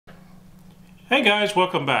Hey guys,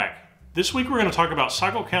 welcome back. This week we're going to talk about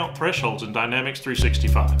cycle count thresholds in Dynamics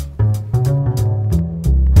 365.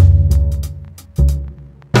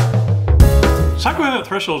 Cycle count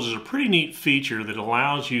thresholds is a pretty neat feature that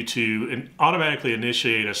allows you to automatically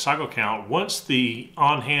initiate a cycle count once the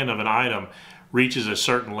on-hand of an item reaches a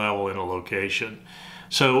certain level in a location.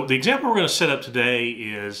 So the example we're going to set up today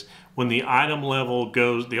is when the item level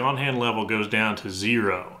goes, the on-hand level goes down to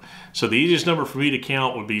 0. So the easiest number for me to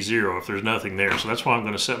count would be 0 if there's nothing there. So that's why I'm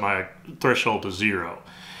going to set my threshold to 0.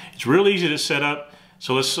 It's real easy to set up.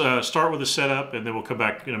 So let's start with the setup and then we'll come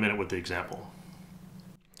back in a minute with the example.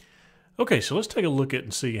 Okay, so let's take a look at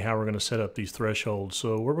and see how we're going to set up these thresholds.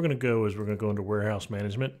 So where we're going to go is we're going to go into Warehouse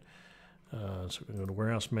Management. So we're going to go to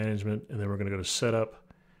Warehouse Management and then we're going to go to Setup.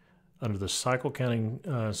 Under the cycle counting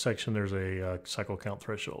section, there's a cycle count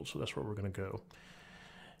threshold. So that's where we're going to go.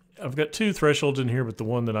 I've got two thresholds in here, but the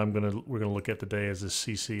one that we're going to look at today is the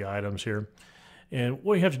CC items here. And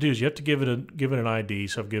what you have to do is you have to give it an ID.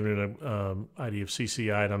 So I've given it an ID of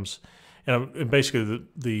CC items, and basically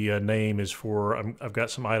the name is for I've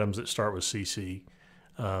got some items that start with CC,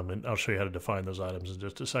 and I'll show you how to define those items in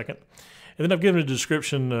just a second. And then I've given a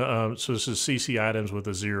description. So this is CC items with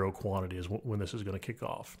a 0 quantity is when this is going to kick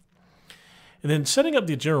off. And then setting up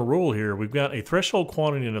the general rule here, we've got a threshold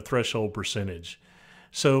quantity and a threshold percentage.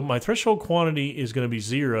 So my threshold quantity is going to be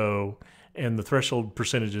 0 and the threshold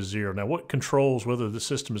percentage is 0. Now what controls whether the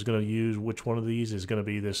system is going to use which one of these is going to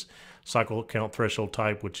be this cycle count threshold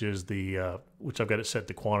type, which is the which I've got it set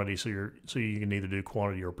to quantity, so you can either do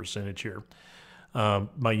quantity or percentage here.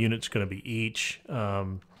 My unit's going to be each.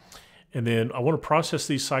 And then I want to process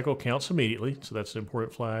these cycle counts immediately, so that's an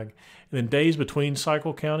important flag. And then days between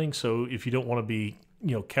cycle counting, so if you don't want to be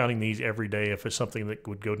counting these every day, if it's something that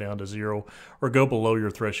would go down to 0 or go below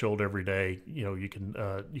your threshold every day, you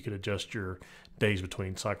can adjust your days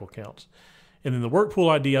between cycle counts. And then the work pool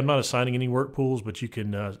ID, I'm not assigning any work pools, but you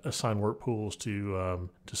can assign work pools to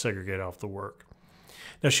segregate off the work.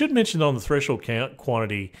 Now, I should mention on the threshold count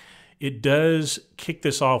quantity, it does kick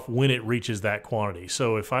this off when it reaches that quantity.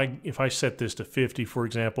 So if I set this to 50, for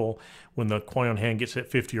example, when the quantity on hand gets at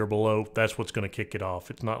 50 or below, that's what's going to kick it off.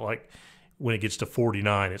 It's not like when it gets to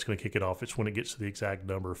 49, it's going to kick it off. It's when it gets to the exact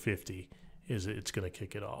number 50 it's going to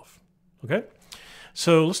kick it off. Okay,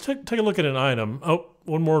 so let's take a look at an item. Oh,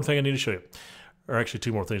 one more thing I need to show you, or actually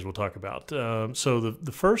two more things we'll talk about. So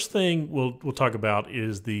the first thing we'll talk about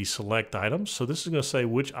is the select items. So this is going to say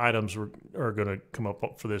which items are going to come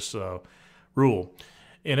up for this rule.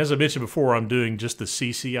 And as I mentioned before, I'm doing just the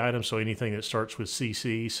CC items, so anything that starts with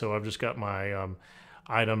CC. So I've just got my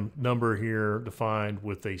item number here defined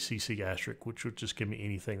with a CC asterisk, which would just give me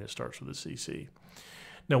anything that starts with a CC.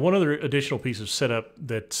 Now, one other additional piece of setup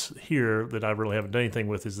that's here that I really haven't done anything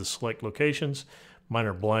with is the select locations. Mine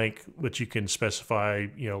are blank, but you can specify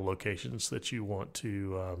locations that you want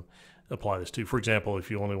to apply this to. For example,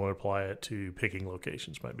 if you only want to apply it to picking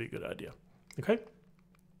locations, might be a good idea. Okay.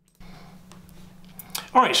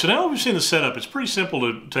 All right, so now we've seen the setup. It's pretty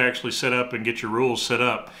simple to actually set up and get your rules set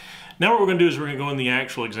up. Now what we're going to do is we're going to go in the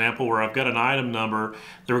actual example where I've got an item number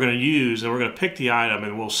that we're going to use, and we're going to pick the item,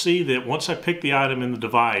 and we'll see that once I pick the item in the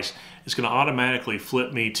device, it's going to automatically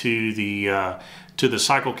flip me to the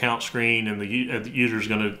cycle count screen, and the user is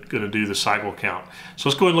going to do the cycle count. So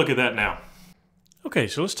let's go ahead and look at that now. Okay,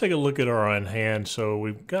 so let's take a look at our on hand. So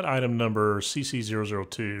we've got item number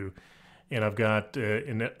CC002, and I've got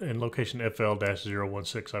in location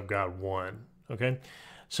FL-016, I've got 1. Okay.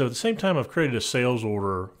 So at the same time, I've created a sales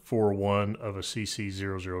order for one of a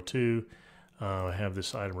CC002. I have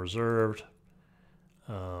this item reserved.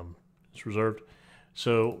 It's reserved.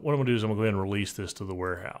 So what I'm going to do is I'm going to go ahead and release this to the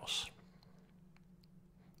warehouse.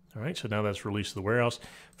 All right, so now that's released to the warehouse.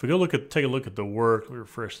 If we go take a look at the work, we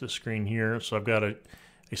refresh this screen here. So I've got a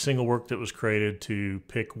single work that was created to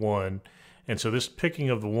pick 1. And so this picking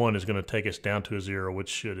of the 1 is going to take us down to a 0, which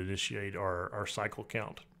should initiate our cycle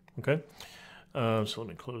count. Okay. So let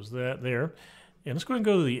me close that there. And let's go ahead and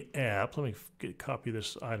go to the app. Let me copy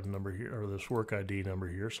this item number here, or this work ID number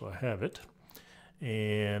here, so I have it.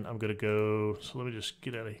 And I'm going to go, so let me just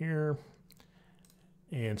get out of here.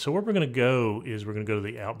 And so where we're going to go is we're going to go to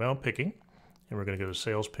the outbound picking, and we're going to go to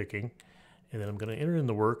sales picking. And then I'm going to enter in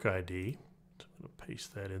the work ID. So I'm going to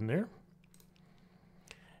paste that in there.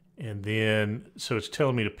 And then, so it's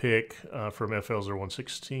telling me to pick from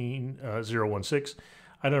FL-016, 016,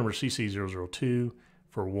 item number CC002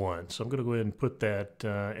 for 1. So I'm going to go ahead and put that,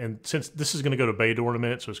 and since this is going to go to bay door in a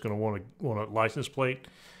minute, so it's going to want a license plate.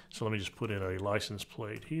 So let me just put in a license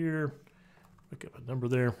plate here, pick up a number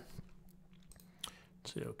there.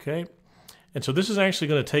 Say okay. And so this is actually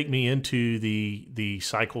going to take me into the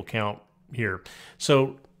cycle count here.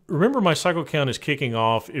 So remember, my cycle count is kicking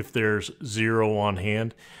off if there's 0 on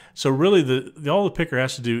hand. So really all the picker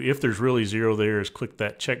has to do, if there's really 0 there, is click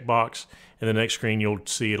that checkbox, and the next screen you'll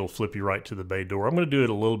see it'll flip you right to the bay door. I'm going to do it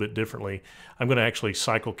a little bit differently. I'm going to actually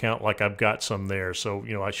cycle count like I've got some there. So,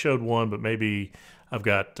 you know, I showed 1, but maybe I've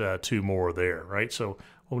got 2 more there, right? So what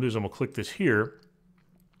I'm going to do is I'm going to click this here,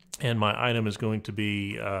 and my item is going to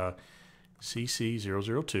be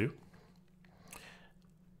CC002.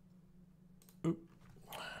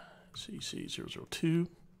 CC002.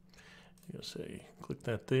 I'm going to say click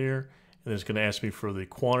that there, and it's going to ask me for the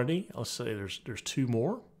quantity. I'll say there's 2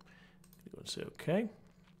 more. Go and say OK,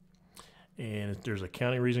 and there's a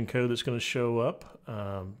counting reason code that's going to show up.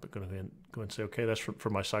 But going to go and say OK. That's for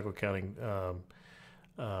my cycle counting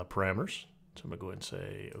parameters. So I'm going to go ahead and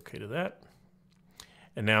say OK to that.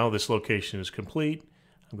 And now this location is complete.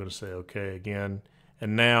 I'm going to say OK again.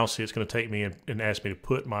 And now, see, it's going to take me and ask me to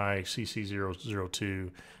put my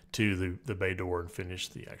CC002 to the bay door and finish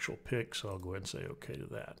the actual pick. So I'll go ahead and say OK to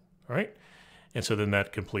that. All right. And so then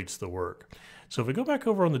that completes the work. So if we go back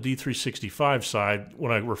over on the D365 side,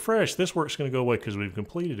 when I refresh, this work's going to go away because we've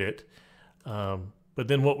completed it. But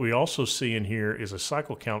then what we also see in here is a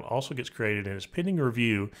cycle count also gets created, and it's pending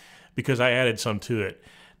review because I added some to it.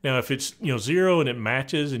 Now, if it's 0 and it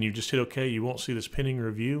matches and you just hit OK, you won't see this pending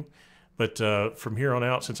review. But from here on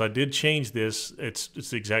out, since I did change this, it's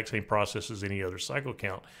the exact same process as any other cycle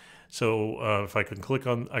count. So if I can click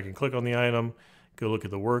on the item, go look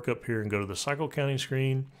at the work up here, and go to the cycle counting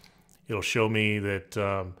screen. It'll show me that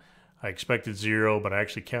I expected 0, but I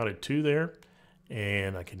actually counted 2 there,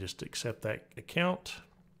 and I can just accept that account,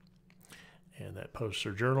 and that posts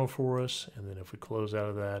our journal for us. And then if we close out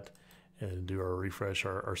of that and do our refresh,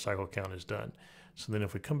 our cycle count is done. So then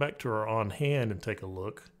if we come back to our on hand and take a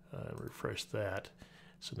look, refresh that.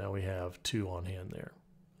 So now we have 2 on hand there.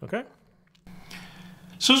 Okay.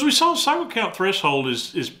 So as we saw, cycle count threshold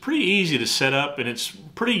is pretty easy to set up, and it's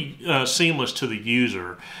pretty seamless to the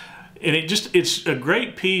user. And it's a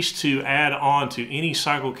great piece to add on to any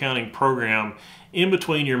cycle counting program in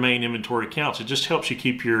between your main inventory counts. It just helps you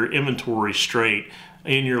keep your inventory straight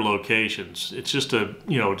in your locations. It's just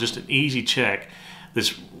just an easy check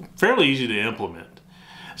that's fairly easy to implement.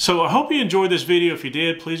 So I hope you enjoyed this video. If you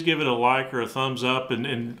did, please give it a like or a thumbs up.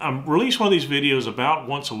 And I'm release one of these videos about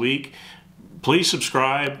once a week. Please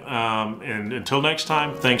subscribe. And until next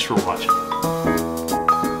time, thanks for watching.